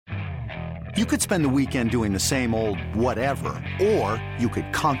You could spend the weekend doing the same old whatever, or you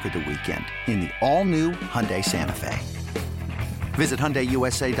could conquer the weekend in the all-new Hyundai Santa Fe. Visit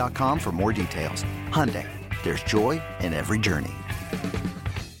HyundaiUSA.com for more details. Hyundai, there's joy in every journey.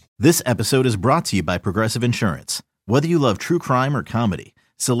 This episode is brought to you by Progressive Insurance. Whether you love true crime or comedy,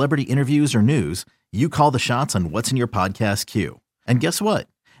 celebrity interviews or news, you call the shots on what's in your podcast queue. And guess what?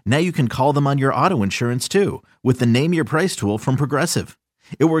 Now you can call them on your auto insurance too with the Name Your Price tool from Progressive.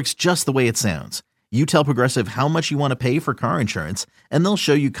 It works just the way it sounds. You tell Progressive how much you want to pay for car insurance, and they'll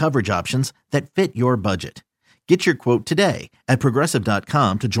show you coverage options that fit your budget. Get your quote today at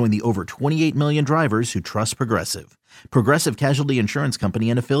Progressive.com to join the over 28 million drivers who trust Progressive. Progressive Casualty Insurance Company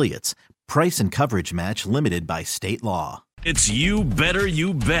and Affiliates. Price and coverage match limited by state law. It's You Better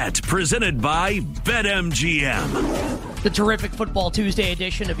You Bet, presented by BetMGM. The terrific Football Tuesday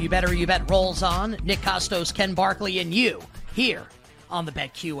edition of You Better You Bet rolls on. Nick Costos, Ken Barkley, and you here on the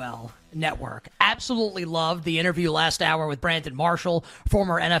BetQL network. Absolutely loved the interview last hour with Brandon Marshall,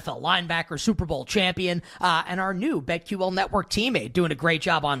 former NFL linebacker, Super Bowl champion, and our new BetQL network teammate, doing a great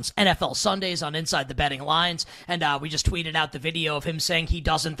job on NFL Sundays on Inside the Betting Lines. And we just tweeted out the video of him saying he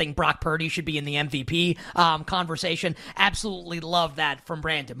doesn't think Brock Purdy should be in the MVP conversation. Absolutely love that from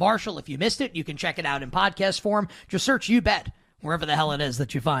Brandon Marshall. If you missed it, you can check it out in podcast form. Just search You Bet wherever the hell it is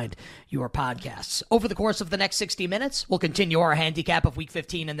that you find your podcasts. Over the course of the next 60 minutes, we'll continue our handicap of Week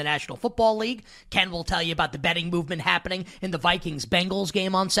 15 in the National Football League. Ken will tell you about the betting movement happening in the Vikings-Bengals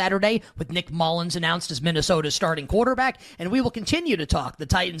game on Saturday, with Nick Mullins announced as Minnesota's starting quarterback. And we will continue to talk the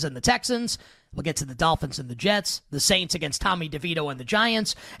Titans and the Texans. We'll get to the Dolphins and the Jets, the Saints against Tommy DeVito and the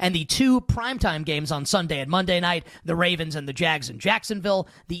Giants, and the two primetime games on Sunday and Monday night, the Ravens and the Jags in Jacksonville,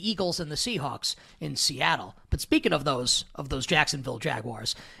 the Eagles and the Seahawks in Seattle. But speaking of those Jacksonville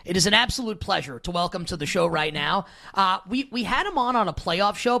Jaguars, it is an absolute pleasure to welcome to the show right now. We had him on a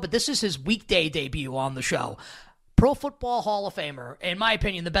playoff show, but this is his weekday debut on the show. Pro Football Hall of Famer, in my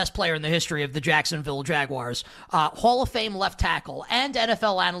opinion, the best player in the history of the Jacksonville Jaguars, Hall of Fame left tackle, and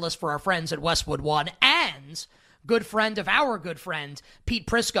NFL analyst for our friends at Westwood One, and good friend of our good friend, Pete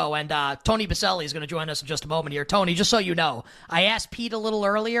Prisco, and Tony Boselli is going to join us in just a moment here. Tony, just so you know, I asked Pete a little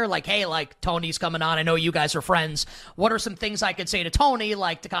earlier, hey, Tony's coming on. I know you guys are friends. What are some things I could say to Tony,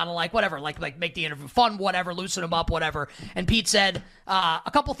 to kind of whatever, make the interview fun, whatever, loosen him up, whatever. And Pete said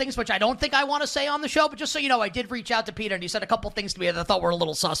a couple things which I don't think I want to say on the show, but just so you know, I did reach out to Pete, and he said a couple things to me that I thought were a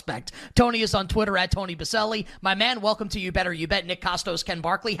little suspect. Tony is on Twitter at Tony Boselli. My man, welcome to You Better You Bet. Nick Costos, Ken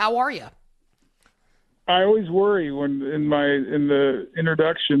Barkley. How are you? I always worry when in the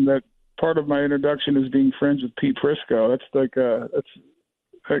introduction that part of my introduction is being friends with Pete Prisco. That's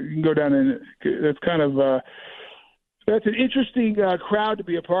you can go down and it's kind of that's an interesting crowd to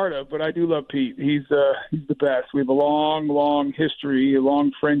be a part of. But I do love Pete. He's the best. We have a long history, a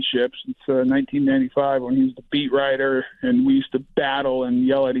long friendship since 1995 when he was the beat writer, and we used to battle and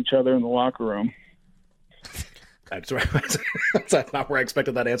yell at each other in the locker room. That's not where I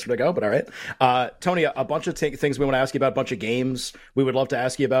expected that answer to go, but all right. Tony, a bunch of things we want to ask you about, a bunch of games we would love to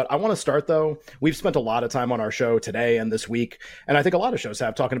ask you about. I want to start, though. We've spent a lot of time on our show today and this week, and I think a lot of shows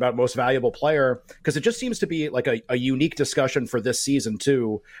have, talking about most valuable player, because it just seems to be a unique discussion for this season,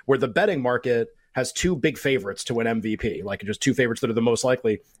 too, where the betting market has two big favorites to win MVP, just two favorites that are the most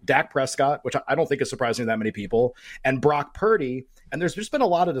likely. Dak Prescott, which I don't think is surprising to that many people, and Brock Purdy. And there's just been a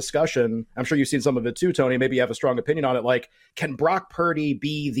lot of discussion. I'm sure you've seen some of it too, Tony. Maybe you have a strong opinion on it. Can Brock Purdy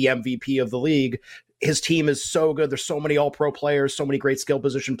be the MVP of the league? His team is so good. There's so many all-pro players, so many great skill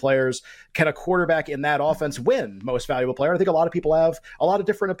position players. Can a quarterback in that offense win most valuable player? I think a lot of people have a lot of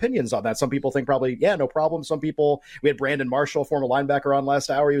different opinions on that. Some people think probably, yeah, no problem. Some people, we had Brandon Marshall, former linebacker, on last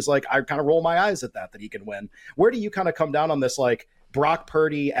hour. He was like, I kind of roll my eyes at that he can win. Where do you kind of come down on this, Brock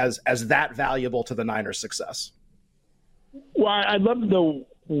Purdy as that valuable to the Niners' success? Well, I'd love to know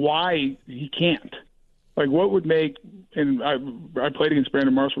why he can't. What would make – and I played against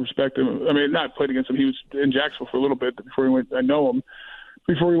Brandon Marshall, respect him. I mean, not played against him. He was in Jacksonville for a little bit before he went – I know him.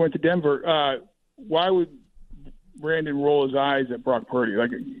 Before he went to Denver. Why would Brandon roll his eyes at Brock Purdy?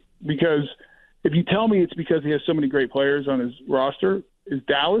 Because if you tell me it's because he has so many great players on his roster, is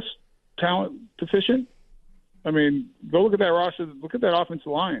Dallas talent deficient? I mean, go look at that roster. Look at that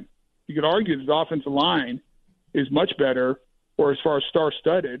offensive line. You could argue that the offensive line is much better, or as far as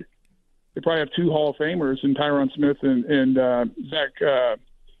star-studded, they probably have two Hall of Famers in Tyron Smith and Zach,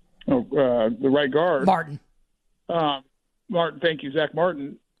 the right guard. Martin. Thank you, Zach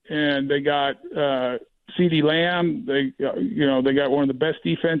Martin. And they got CeeDee Lamb. They got one of the best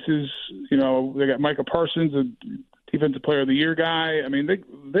defenses. They got Micah Parsons, a Defensive Player of the Year guy. I mean,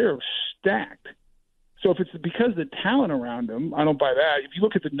 they're stacked. So if it's because of the talent around them, I don't buy that. If you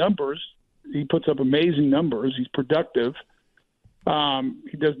look at the numbers, he puts up amazing numbers. He's productive.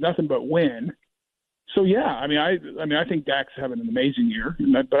 He does nothing but win. So yeah, I think Dak's having an amazing year,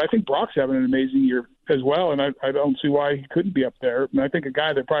 but I think Brock's having an amazing year as well, and I don't see why he couldn't be up there. I think a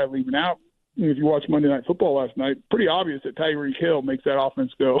guy they're probably leaving out, if you watch Monday Night Football last night, pretty obvious that Tyreek Hill makes that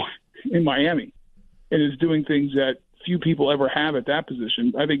offense go in Miami and is doing things that few people ever have at that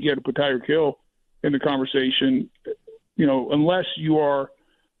position. I think you had to put Tyreek Hill in the conversation, unless you are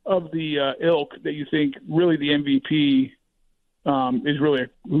of the ilk that you think really the MVP is really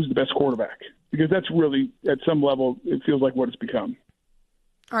who's the best quarterback. Because that's really, at some level, it feels like what it's become.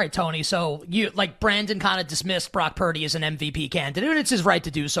 All right, Tony. So Brandon kind of dismissed Brock Purdy as an MVP candidate, and it's his right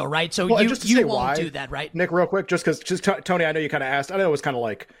to do so, right? So you won't do that, right? Nick, real quick, just because Tony, I know you kind of asked. I know it was kind of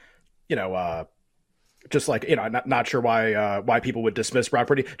like, not sure why people would dismiss Brock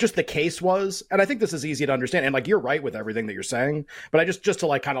Purdy. Just the case was, and I think this is easy to understand. And you're right with everything that you're saying, but I just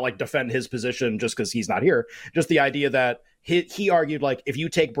to kind of defend his position just because he's not here. Just the idea that he argued if you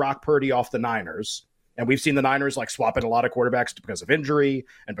take Brock Purdy off the Niners. And we've seen the Niners swap in a lot of quarterbacks because of injury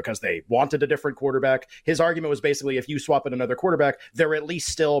and because they wanted a different quarterback. His argument was basically if you swap in another quarterback, they're at least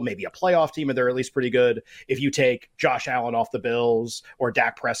still maybe a playoff team and they're at least pretty good. If you take Josh Allen off the Bills or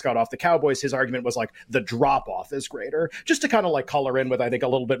Dak Prescott off the Cowboys, his argument was the drop off is greater. Just to kind of color in with, I think, a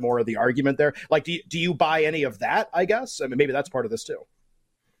little bit more of the argument there. Do you buy any of that, I guess? I mean, maybe that's part of this too.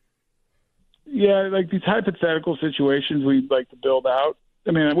 Yeah, these hypothetical situations we'd like to build out.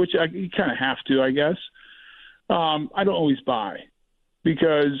 I mean, which you kind of have to, I guess. I don't always buy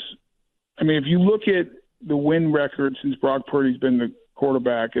because, if you look at the win record since Brock Purdy's been the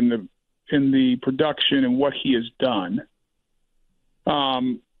quarterback and the production and what he has done,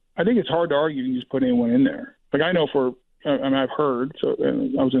 I think it's hard to argue you can just put anyone in there. I know I've heard, so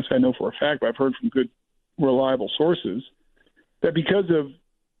I was going to say I know for a fact, but I've heard from good, reliable sources that because of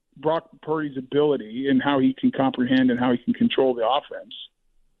Brock Purdy's ability and how he can comprehend and how he can control the offense,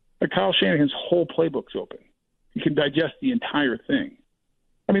 Kyle Shanahan's whole playbook's open. He can digest the entire thing.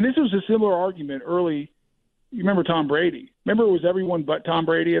 This was a similar argument early. You remember Tom Brady? Remember it was everyone but Tom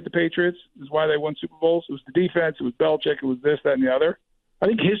Brady at the Patriots? This is why they won Super Bowls. It was the defense. It was Belichick. It was this, that, and the other. I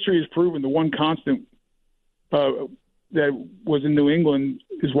think history has proven the one constant that was in New England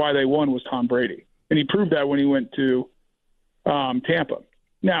is why they won was Tom Brady. And he proved that when he went to Tampa.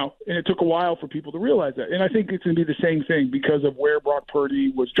 Now, and it took a while for people to realize that. And I think it's going to be the same thing because of where Brock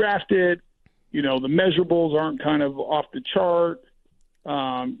Purdy was drafted. The measurables aren't kind of off the chart.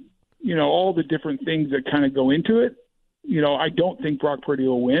 All the different things that kind of go into it. I don't think Brock Purdy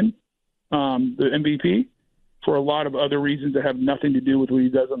will win the MVP for a lot of other reasons that have nothing to do with what he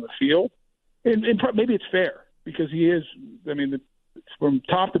does on the field. And maybe it's fair because he is, from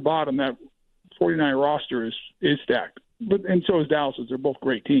top to bottom, that 49 roster is stacked. And so is Dallas's. They're both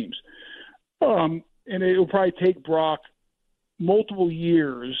great teams. And it will probably take Brock multiple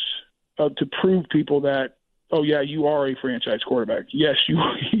years to prove people that, oh, yeah, you are a franchise quarterback. Yes,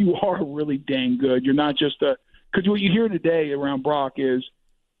 you are really dang good. You're not just because what you hear today around Brock is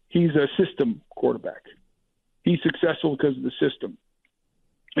he's a system quarterback. He's successful because of the system.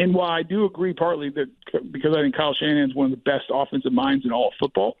 And while I do agree partly that because I think Kyle Shanahan's one of the best offensive minds in all of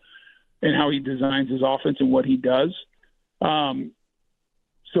football and how he designs his offense and what he does,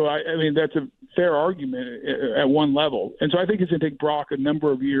 so, that's a fair argument at one level. And so I think it's going to take Brock a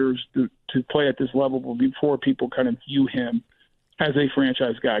number of years to play at this level before people kind of view him as a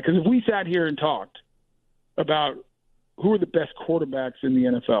franchise guy. Because if we sat here and talked about who are the best quarterbacks in the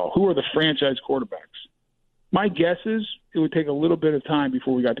NFL, who are the franchise quarterbacks, my guess is it would take a little bit of time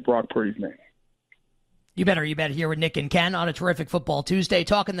before we got to Brock Purdy's name. You better here with Nick and Ken on a terrific Football Tuesday,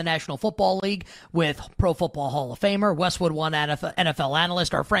 talking the National Football League with Pro Football Hall of Famer, Westwood One NFL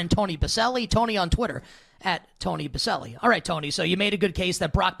analyst, our friend Tony Boselli. Tony on Twitter at Tony Boselli. All right, Tony, so you made a good case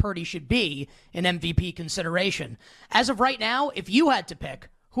that Brock Purdy should be an MVP consideration. As of right now, if you had to pick,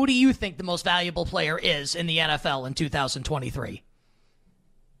 who do you think the most valuable player is in the NFL in 2023?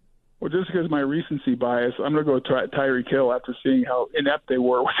 Well, just because of my recency bias, I'm going to go with Tyreek Hill after seeing how inept they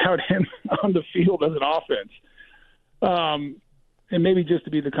were without him on the field as an offense. And maybe just to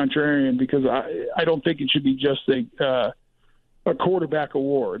be the contrarian, because I don't think it should be just a quarterback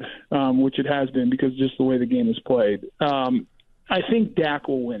award, which it has been because just the way the game is played. I think Dak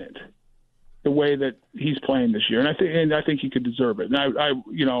will win it the way that he's playing this year. And I think he could deserve it. And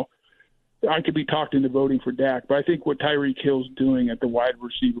I could be talked into voting for Dak, but I think what Tyreek Hill's doing at the wide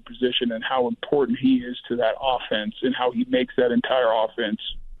receiver position and how important he is to that offense and how he makes that entire offense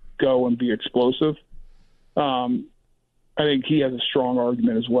go and be explosive, I think he has a strong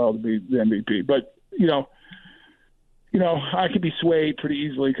argument as well to be the MVP. But, I could be swayed pretty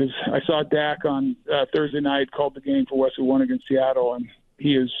easily because I saw Dak on Thursday night, called the game for Wesley One against Seattle, and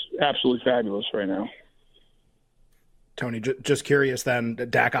he is absolutely fabulous right now. Tony, just curious then,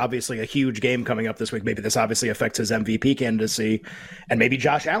 Dak, obviously a huge game coming up this week. Maybe this obviously affects his MVP candidacy, and maybe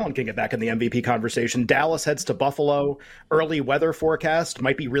Josh Allen can get back in the MVP conversation. Dallas heads to Buffalo. Early weather forecast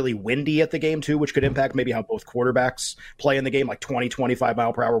might be really windy at the game too, which could impact maybe how both quarterbacks play in the game, like 20, 25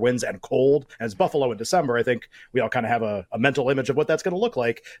 mile per hour winds and cold. As Buffalo in December, I think we all kind of have a mental image of what that's going to look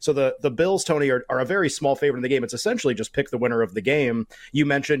like. So the Bills, Tony, are a very small favorite in the game. It's essentially just pick the winner of the game. You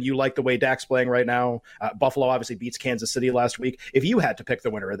mentioned you like the way Dak's playing right now. Buffalo obviously beats Kansas City last week. If you had to pick the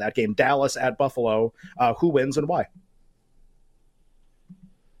winner of that game, Dallas at Buffalo, who wins and why?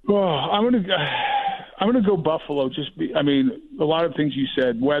 Well, I'm gonna go Buffalo. A lot of things you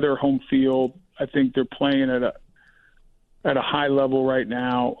said, weather, home field. I think they're playing at a high level right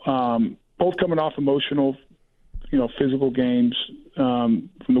now. Both coming off emotional, physical games from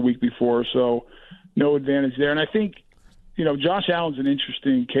the week before, so no advantage there. And I think, Josh Allen's an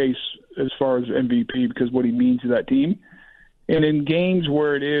interesting case as far as MVP because what he means to that team. And in games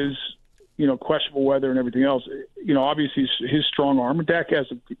where it is, questionable weather and everything else, obviously his strong arm, and Dak has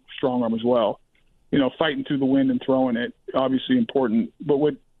a strong arm as well, fighting through the wind and throwing it, obviously important. But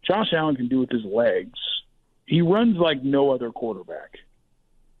what Josh Allen can do with his legs, he runs like no other quarterback.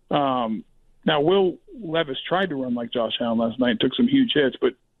 Now, Will Levis tried to run like Josh Allen last night and took some huge hits,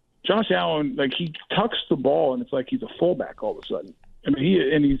 but Josh Allen, he tucks the ball and it's like he's a fullback all of a sudden.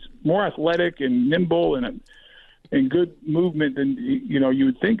 He's more athletic and nimble and good movement than you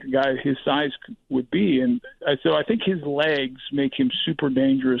would think a guy his size would be, and so I think his legs make him super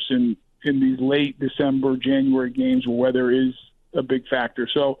dangerous in these late December, January games where weather is a big factor.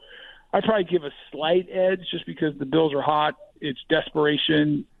 So I'd probably give a slight edge just because the Bills are hot. It's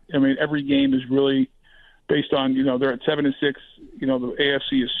desperation. Every game is really based on they're at 7-6. The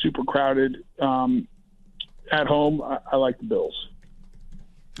AFC is super crowded. At home, I like the Bills.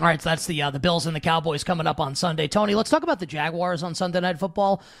 All right, so that's the Bills and the Cowboys coming up on Sunday. Tony, let's talk about the Jaguars on Sunday Night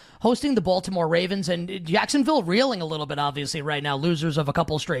Football, hosting the Baltimore Ravens, and Jacksonville reeling a little bit, obviously, right now, losers of a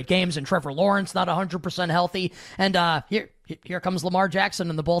couple straight games, and Trevor Lawrence not 100% healthy. And here comes Lamar Jackson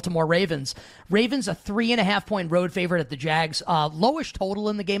and the Baltimore Ravens. Ravens a 3.5-point road favorite at the Jags. Lowest total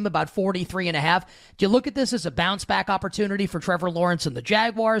in the game, about 43.5. Do you look at this as a bounce-back opportunity for Trevor Lawrence and the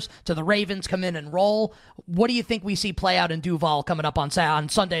Jaguars? To the Ravens come in and roll? What do you think we see play out in Duval coming up on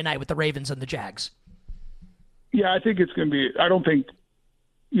Sunday night with the Ravens and the Jags? Yeah, I think it's going to be – I don't think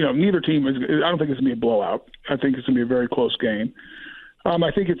 – neither team is – I don't think it's going to be a blowout. I think it's going to be a very close game.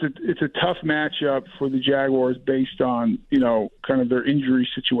 I think it's a tough matchup for the Jaguars based on, kind of their injury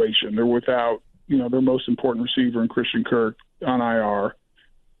situation. They're without, their most important receiver in Christian Kirk on IR.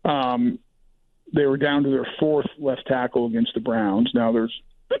 They were down to their fourth left tackle against the Browns. Now there's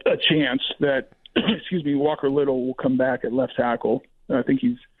a chance that, Walker Little will come back at left tackle. I think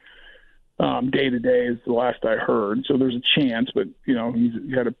he's day-to-day is the last I heard. So there's a chance, but, he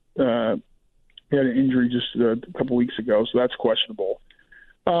had an injury just a couple weeks ago, so that's questionable.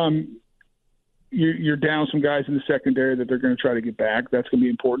 You're down some guys in the secondary that they're going to try to get back. That's going to be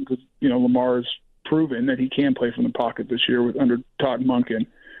important because, Lamar's proven that he can play from the pocket this year under Todd Monken.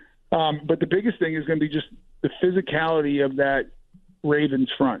 But the biggest thing is going to be just the physicality of that Ravens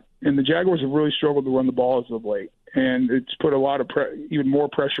front. And the Jaguars have really struggled to run the ball as of late. And it's put a lot of even more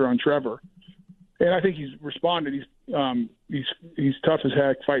pressure on Trevor. And I think he's responded. He's tough as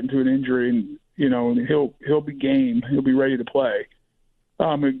heck fighting through an injury, and he'll be game. He'll be ready to play.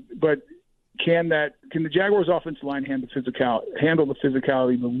 But can the Jaguars' offensive line handle the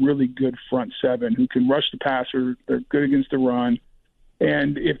physicality of a really good front seven who can rush the passer? They're good against the run.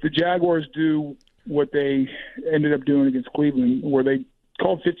 And if the Jaguars do what they ended up doing against Cleveland, where they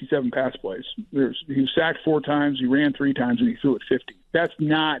called 57 pass plays, he was sacked 4 times, he ran 3 times, and he threw it 50. That's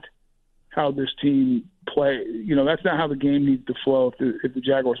not how this team play. That's not how the game needs to flow if the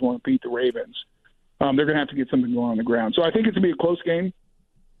Jaguars want to beat the Ravens. They're going to have to get something going on the ground. So I think it's going to be a close game.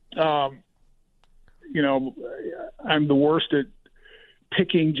 I'm the worst at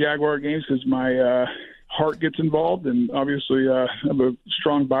picking Jaguar games because my heart gets involved, and obviously I have a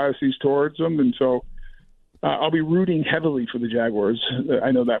strong biases towards them, and so I'll be rooting heavily for the Jaguars.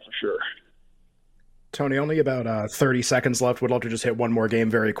 I know that for sure. Tony, only about 30 seconds left. Would love to just hit one more game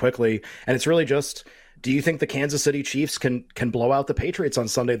very quickly, and it's really just, do you think the Kansas City Chiefs can blow out the Patriots on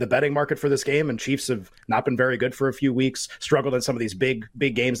Sunday? The betting market for this game, and Chiefs have not been very good for a few weeks, struggled in some of these big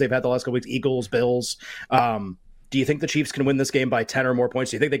games they've had the last couple weeks, Eagles, Bills. Do you think the Chiefs can win this game by 10 or more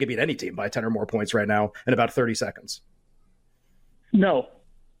points? Do you think they could beat any team by 10 or more points right now in about 30 seconds? No.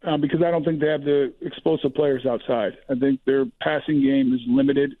 because I don't think they have the explosive players outside. I think their passing game is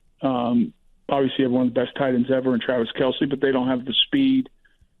limited. Obviously, you have one of the best tight ends ever in Travis Kelce, but they don't have the speed.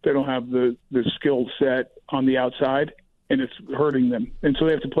 They don't have the skill set on the outside, and it's hurting them. And so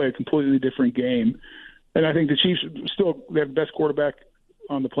they have to play a completely different game. And I think the Chiefs they have the best quarterback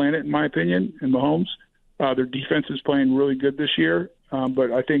on the planet, in my opinion, in Mahomes. Their defense is playing really good this year.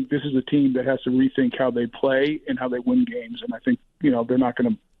 But I think this is a team that has to rethink how they play and how they win games. And I think, they're not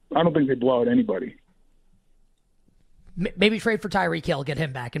going to – I don't think they blow out anybody. Maybe trade for Tyreek Hill, get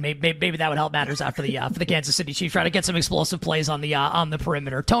him back, and maybe that would help matters out for the Kansas City Chiefs. Try to get some explosive plays on the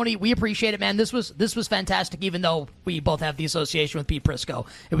perimeter. Tony, we appreciate it, man. This was fantastic. Even though we both have the association with Pete Prisco,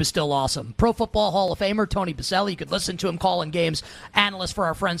 it was still awesome. Pro Football Hall of Famer Tony Boselli. You could listen to him calling games. Analyst for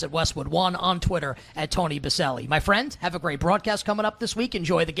our friends at Westwood One on Twitter at Tony Boselli. My friend, have a great broadcast coming up this week.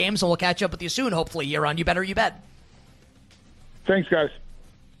 Enjoy the games, and we'll catch up with you soon. Hopefully, here on You Better You Bet. Thanks, guys.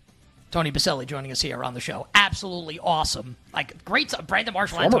 Tony Boselli joining us here on the show. Absolutely awesome. Great. Brandon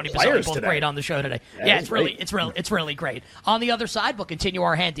Marshall and Former Tony Boselli both today. great on the show today. Yeah, it's really great. On the other side, we'll continue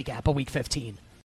our handicap of Week 15.